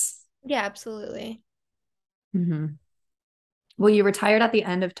sense. yeah, absolutely. Mm-hmm. Well, you retired at the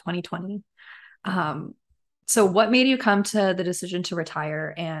end of 2020. Um, so what made you come to the decision to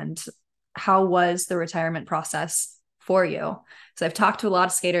retire, and how was the retirement process for you? So I've talked to a lot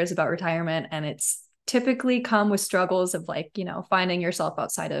of skaters about retirement, and it's typically come with struggles of like, finding yourself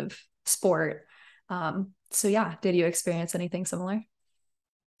outside of sport. So yeah, did you experience anything similar?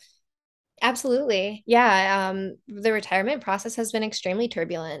 Absolutely. Yeah, the retirement process has been extremely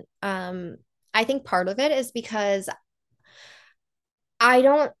turbulent. I think part of it is because I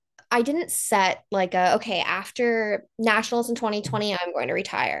don't I didn't set like a okay, after nationals in 2020 I'm going to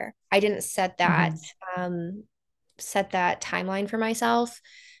retire. I didn't Mm-hmm. um set that timeline for myself.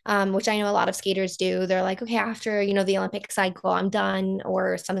 Which I know a lot of skaters do. They're like, okay, after, the Olympic cycle, I'm done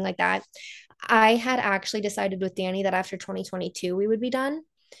or something like that. I had actually decided with Danny that after 2022 we would be done. Okay.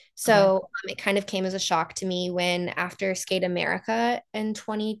 So it kind of came as a shock to me when after Skate America in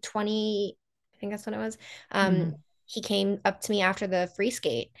 2020, I think that's when it was, Mm-hmm. he came up to me after the free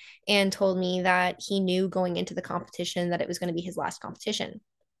skate and told me that he knew going into the competition that it was going to be his last competition.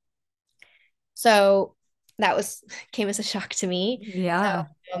 So that was came as a shock to me. Yeah.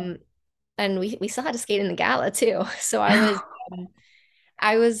 So, and we still had to skate in the gala too. So um,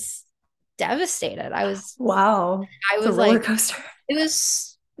 I was devastated. Wow. I It's a was roller like, coaster. it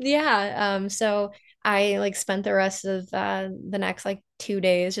was, yeah. So I like spent the rest of the next like 2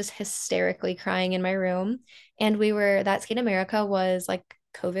 days just hysterically crying in my room. And that Skate America was like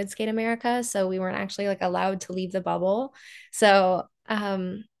COVID Skate America. So we weren't actually like allowed to leave the bubble. So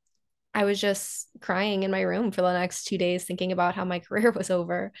I was just crying in my room for the next 2 days thinking about how my career was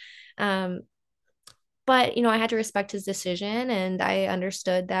over. Um, but I had to respect his decision, and I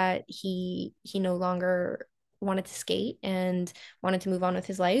understood that he no longer wanted to skate and wanted to move on with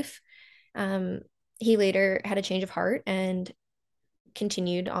his life. Um, he later had a change of heart and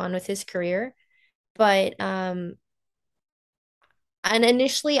continued on with his career. But and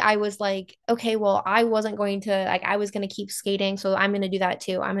initially I was like, okay, well, I wasn't going to like I was going to keep skating, so I'm going to do that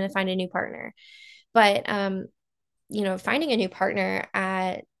too. I'm going to find a new partner. But finding a new partner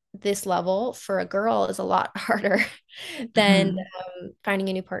at this level for a girl is a lot harder than Mm-hmm. finding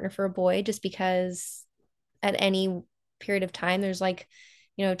a new partner for a boy, just because at any period of time, there's like,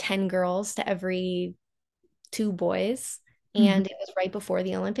 10 girls to every two boys. Mm-hmm. And it was right before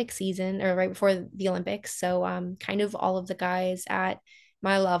the Olympic season or right before the Olympics. So kind of all of the guys at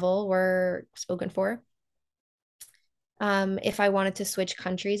my level were spoken for. If I wanted to switch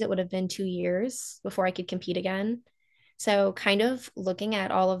countries, it would have been 2 years before I could compete again. So kind of looking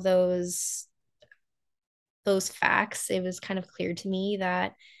at all of those facts, it was kind of clear to me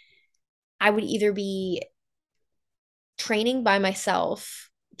that I would either be training by myself,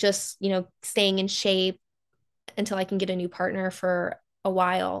 just, staying in shape until I can get a new partner for a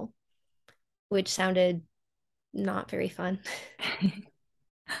while, which sounded not very fun.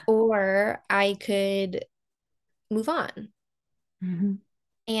 or I could move on. Mhm.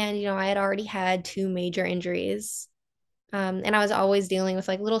 And, I had already had two major injuries. And I was always dealing with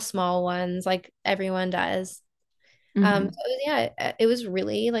like little small ones, like everyone does. So Mhm. yeah, it was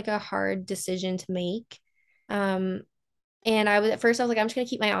really like a hard decision to make. Um, and at first I was like, I'm just gonna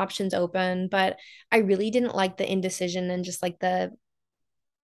keep my options open, but I really didn't like the indecision and just like the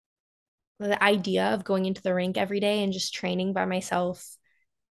idea of going into the rink every day and just training by myself.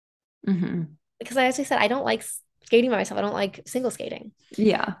 Mhm. Because as I said, I don't like skating by myself. I don't like single skating.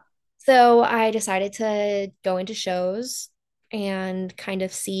 Yeah. So I decided to go into shows and kind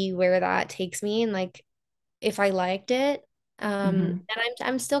of see where that takes me and like if I liked it. Mhm. And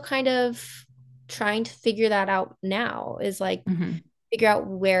I'm still kind of trying to figure that out now, is like Mhm. figure out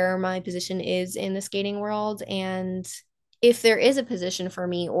where my position is in the skating world and if there is a position for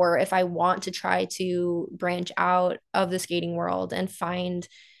me or if I want to try to branch out of the skating world and find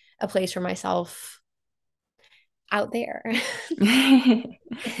a place for myself out there.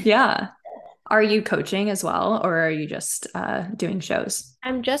 Yeah. Are you coaching as well, or are you just doing shows?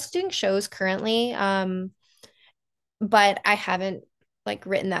 I'm just doing shows currently, but I haven't like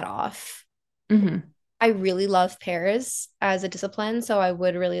written that off. Hmm. I really love pairs as a discipline, so I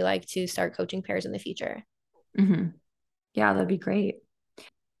would really like to start coaching pairs in the future. Hmm. Yeah, that'd be great.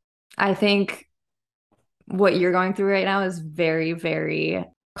 I think what you're going through right now is very, very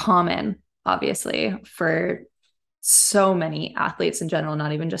common, obviously, for so many athletes in general,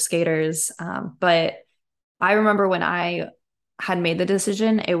 not even just skaters. But I remember when I had made the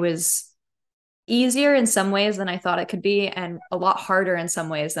decision, it was easier in some ways than I thought it could be, and a lot harder in some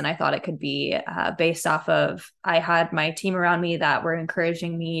ways than I thought it could be, based off of I had my team around me that were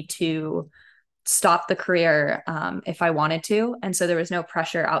encouraging me to stop the career, if I wanted to. And so there was no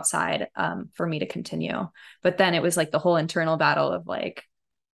pressure outside, for me to continue. But then it was like the whole internal battle of like,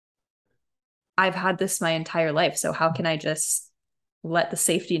 I've had this my entire life. So how can I just let the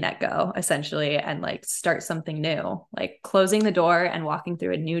safety net go essentially and like start something new? Like closing the door and walking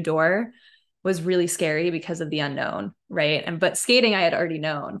through a new door was really scary because of the unknown, right? And but skating I had already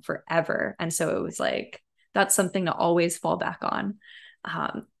known forever. And so it was like that's something to always fall back on.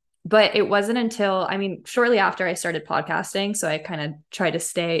 Um, but it wasn't until, I mean, shortly after I started podcasting, so I kind of tried to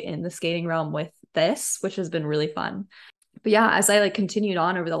stay in the skating realm with this, which has been really fun. But yeah, as I like continued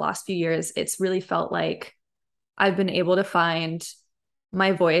on over the last few years, it's really felt like I've been able to find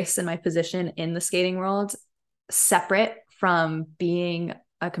my voice and my position in the skating world separate from being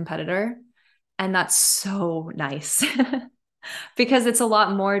a competitor. And that's so nice because it's a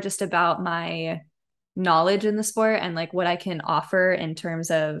lot more just about my knowledge in the sport and like what I can offer in terms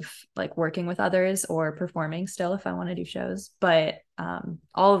of like working with others or performing still if I want to do shows. But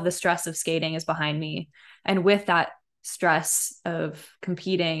all of the stress of skating is behind me. And with that stress of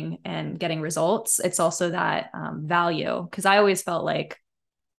competing and getting results, it's also that value. Because I always felt like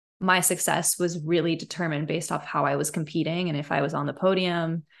my success was really determined based off how I was competing and if I was on the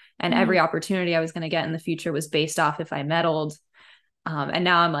podium. And Mhm. every opportunity I was going to get in the future was based off if I medaled. And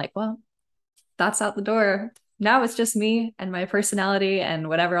now I'm like, well, that's out the door. Now it's just me and my personality and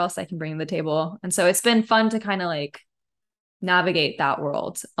whatever else I can bring to the table. And so it's been fun to kind of like navigate that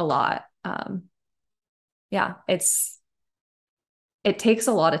world a lot. Yeah, it takes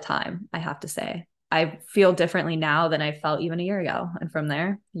a lot of time, I have to say. I feel differently now than I felt even a year ago. And from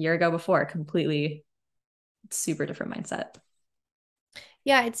there, a year ago before, completely super different mindset.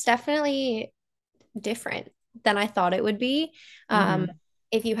 Yeah, it's definitely different than I thought it would be. Um, Mm-hmm.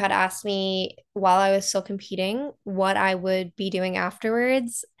 if you had asked me while I was still competing what I would be doing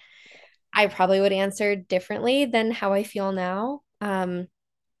afterwards, I probably would answer differently than how I feel now.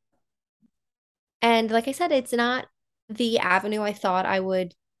 And like I said, it's not the avenue I thought I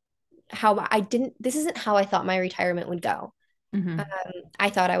would, how I didn't, this isn't how I thought my retirement would go. Um, Mm-hmm. I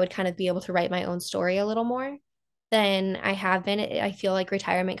thought I would kind of be able to write my own story a little more than I have been. I feel like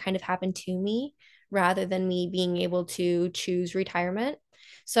retirement kind of happened to me rather than me being able to choose retirement.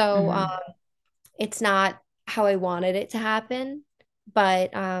 So Mm-hmm. it's not how I wanted it to happen,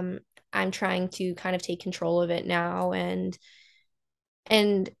 but I'm trying to kind of take control of it now and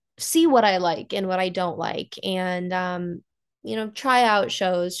see what I like and what I don't like, and try out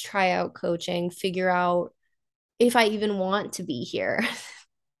shows, try out coaching, figure out if I even want to be here.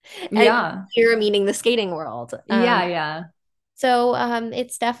 And Yeah. here meaning the skating world. Yeah. Yeah. So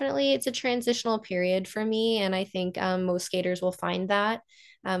it's a transitional period for me, and I think most skaters will find that.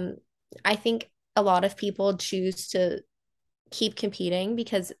 Um, I think a lot of people choose to keep competing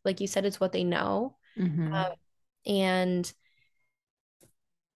because, like you said, it's what they know, Mm-hmm. um, and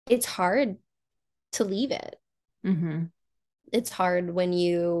it's hard to leave it. Mm-hmm. it's hard when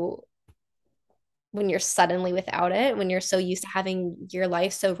you're suddenly without it, when you're so used to having your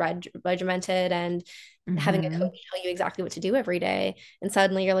life so regimented and having a Hmm. coach tell you exactly what to do every day. And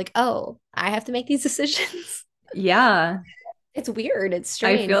suddenly you're like, oh, I have to make these decisions. Yeah, It's weird. It's I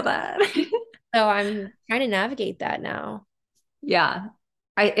strange. feel that. So I'm trying to navigate that now. Yeah.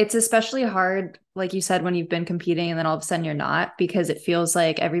 It's especially hard, like you said, when you've been competing and then all of a sudden you're not, because it feels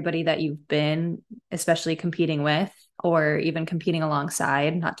like everybody that you've been, especially competing with or even competing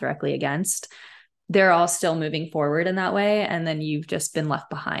alongside, not directly against, they're all still moving forward in that way. And then you've just been left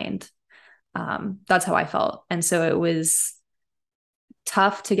behind. That's how I felt. And so it was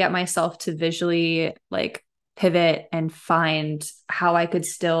tough to get myself to visually like pivot and find how I could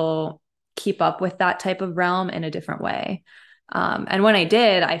still keep up with that type of realm in a different way. And when I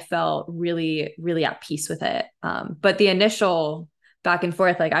did, I felt really, really at peace with it. But the initial back and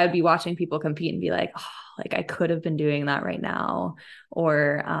forth, like I would be watching people compete and be like, oh, like I could have been doing that right now.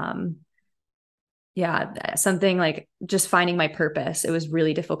 Or, yeah, something like just finding my purpose. It was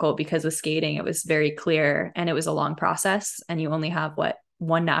really difficult because with skating, it was very clear and it was a long process. And you only have what,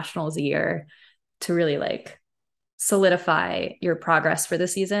 one nationals a year to really like solidify your progress for the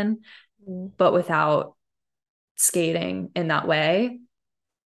season. Mm. But without skating in that way,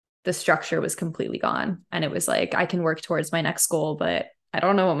 the structure was completely gone. And it was like, I can work towards my next goal, but I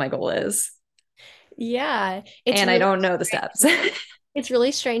don't know what my goal is. Yeah, it's And I really don't know the steps. it's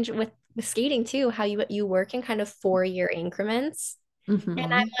really strange with skating too, how you work in kind of 4-year increments.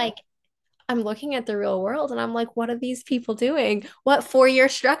 And I'm Mm-hmm. like, I'm looking at the real world and I'm like, what are these people doing? What 4-year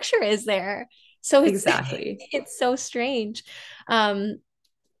structure is there? So it's Exactly. it's so strange. Um,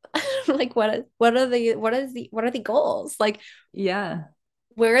 like what are the goals? Like Yeah.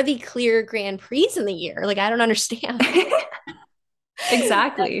 where are the clear Grand Prix in the year? Like I don't understand.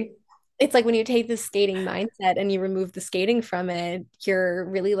 Exactly. It's like when you take the skating mindset and you remove the skating from it, you're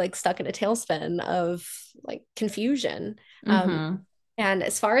really like stuck in a tailspin of like confusion. Um, Mm-hmm. and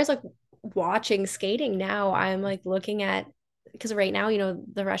as far as like watching skating now, I'm like looking at because right now,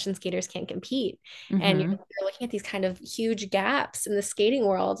 the Russian skaters can't compete. And Mm-hmm. you're looking at these kind of huge gaps in the skating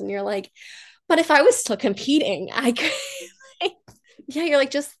world, and you're like, but if I was still competing, I could like, yeah, you're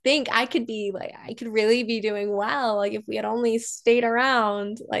like, just think I could be like, I could really be doing well. Like if we had only stayed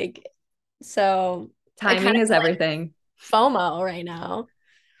around, like so I kind Timing of is feel like everything. FOMO right now.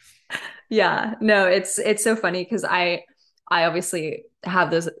 Yeah, no, it's so funny because I obviously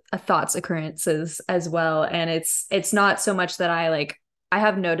have those thoughts occurrences as well, and it's not so much that I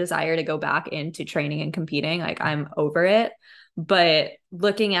have no desire to go back into training and competing, like I'm over it. But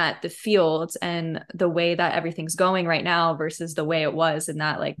looking at the field and the way that everything's going right now versus the way it was in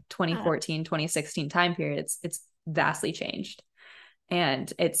that like Uh, 2014, 2016 time period, it's vastly changed.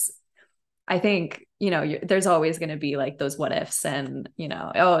 And it's I think, there's always going to be like those what ifs and,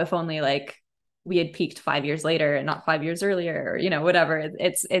 oh, if only like we had peaked 5 years later and not 5 years earlier, or, whatever.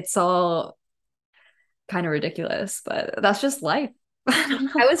 It's all kind of ridiculous, but that's just life. I don't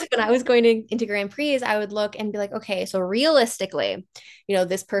I know. was when I was going into Grand Prix, I would look and be like, okay, so realistically,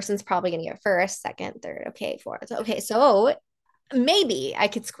 this person's probably going to get first, second, third, okay, fourth. Okay, so maybe I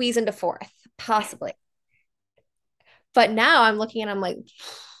could squeeze into fourth, possibly. But now I'm looking and I'm like,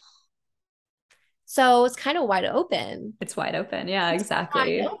 so it's kind of wide open. It's wide open. Yeah, It's wide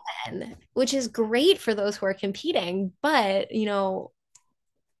exactly. open, which is great for those who are competing. But, yeah,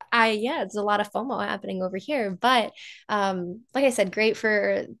 it's a lot of FOMO happening over here. But like I said, great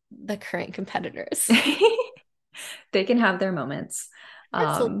for the current competitors. They can have their moments.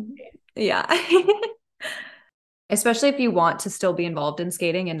 Absolutely. Yeah. Especially if you want to still be involved in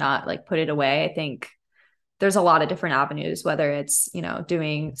skating and not like put it away. I think there's a lot of different avenues, whether it's,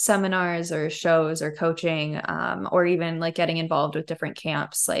 doing seminars or shows or coaching, or even like getting involved with different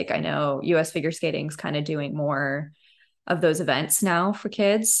camps. Like I know US figure skating is kind of doing more of those events now for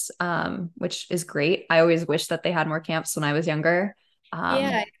kids, which is great. I always wish that they had more camps when I was younger. Yeah, Um,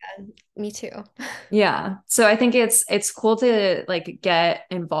 yeah, me too. yeah. So I think it's cool to like get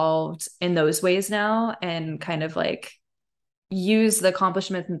involved in those ways now and kind of like use the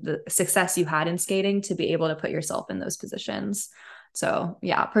accomplishment and the success you had in skating to be able to put yourself in those positions. So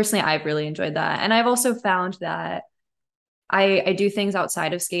yeah, personally, I've really enjoyed that. And I've also found that I do things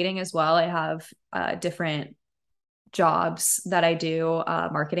outside of skating as well. I have different jobs that I do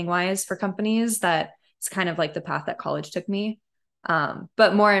marketing wise for companies that it's kind of like the path that college took me.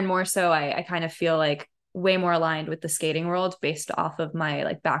 But more and more so, I kind of feel like way more aligned with the skating world based off of my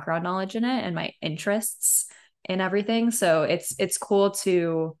like background knowledge in it and my interests in everything. So it's cool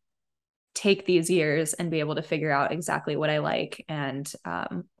to take these years and be able to figure out exactly what I like and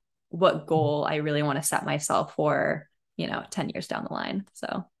what goal I really want to set myself for, 10 years down the line.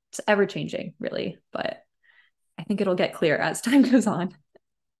 So it's ever changing, really, but I think it'll get clear as time goes on.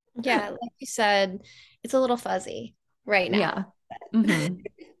 Yeah, like you said, it's a little fuzzy right now. Yeah. Mm-hmm.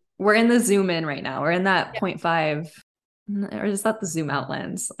 We're in the zoom in right now. We're in that 0.5, or is that the zoom out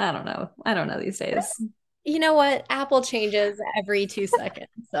lens? I don't know these days. You know what? Apple changes every 2 seconds.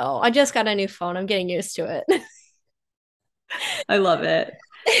 So I just got a new phone. I'm getting used to it. I love it.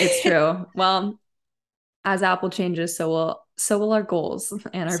 It's true. Well, as Apple changes, so will our goals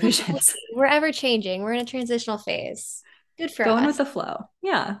and our visions. We're ever changing. We're in a transitional phase. Good for Going us. with the flow.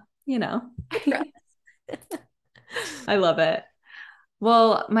 Yeah, I love it.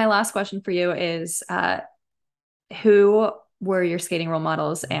 Well, my last question for you is, who were your skating role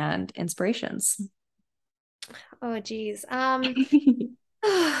models and inspirations? Oh, geez. When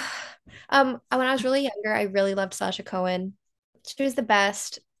I was really younger, I really loved Sasha Cohen. She was the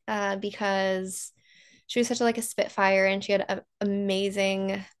best because she was such a spitfire, and she had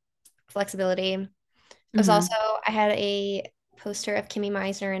amazing flexibility. I had a poster of Kimmy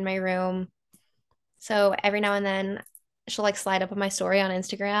Meisner in my room. So every now and then she'll slide up on my story on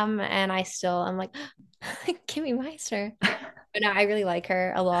Instagram, and I'm like, Kimmy Meisner. But no, I really like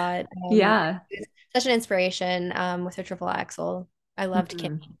her a lot. Yeah. Such an inspiration with her triple axel. I loved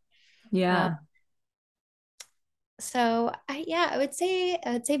Kimmy. Yeah. So I would say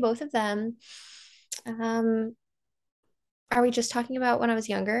both of them. Are we just talking about when I was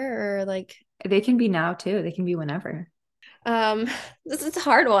younger, or they can be now too? They can be whenever. This is a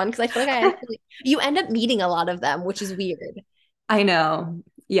hard one because I feel like you end up meeting a lot of them, which is weird. I know.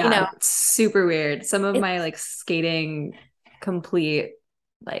 Yeah, it's super weird. Some of my skating complete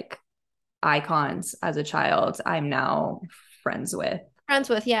icons as a child, I'm now friends with.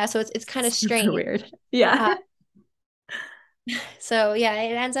 Yeah. So it's kind of strange. Super weird. Yeah. So yeah,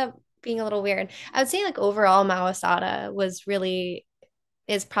 it ends up being a little weird. I would say overall Mao Asada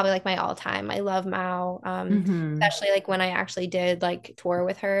is probably my all-time. I love Mao. Especially when I actually did tour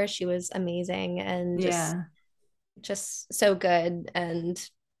with her. She was amazing and just so good and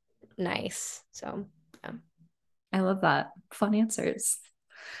nice. So yeah. I love that. Fun answers.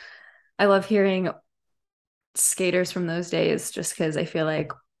 I love hearing skaters from those days, just because I feel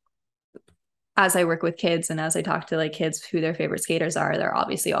like as I work with kids and as I talk to kids who their favorite skaters are, they're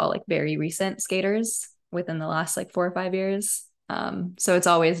obviously all very recent skaters within the last 4 or 5 years. So it's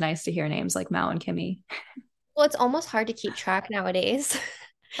always nice to hear names like Mao and Kimmy. Well, it's almost hard to keep track nowadays.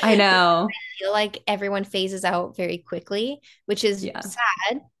 I know. I feel like everyone phases out very quickly, which is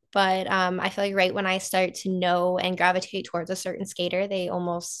sad. But I feel like right when I start to know and gravitate towards a certain skater, they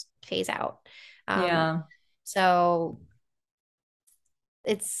almost phase out. So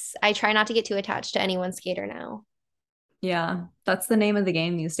I try not to get too attached to any one skater now. Yeah, that's the name of the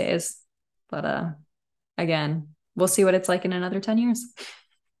game these days. But again, we'll see what it's like in another 10 years.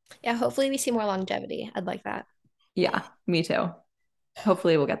 Yeah, hopefully we see more longevity. I'd like that. Yeah, me too.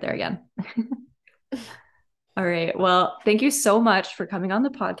 Hopefully we'll get there again. All right. Well, thank you so much for coming on the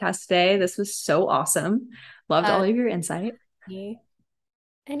podcast today. This was so awesome. Loved all of your insight.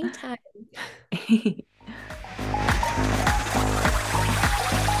 Anytime.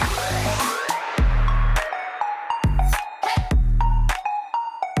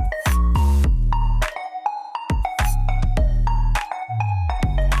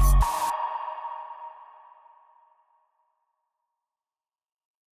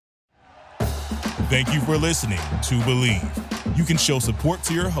 Thank you for listening to Believe. You can show support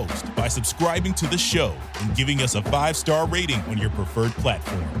to your host by subscribing to the show and giving us a 5-star rating on your preferred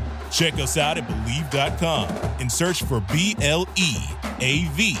platform. Check us out at Believe.com and search for BLEAV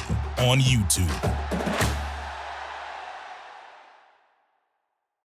on YouTube.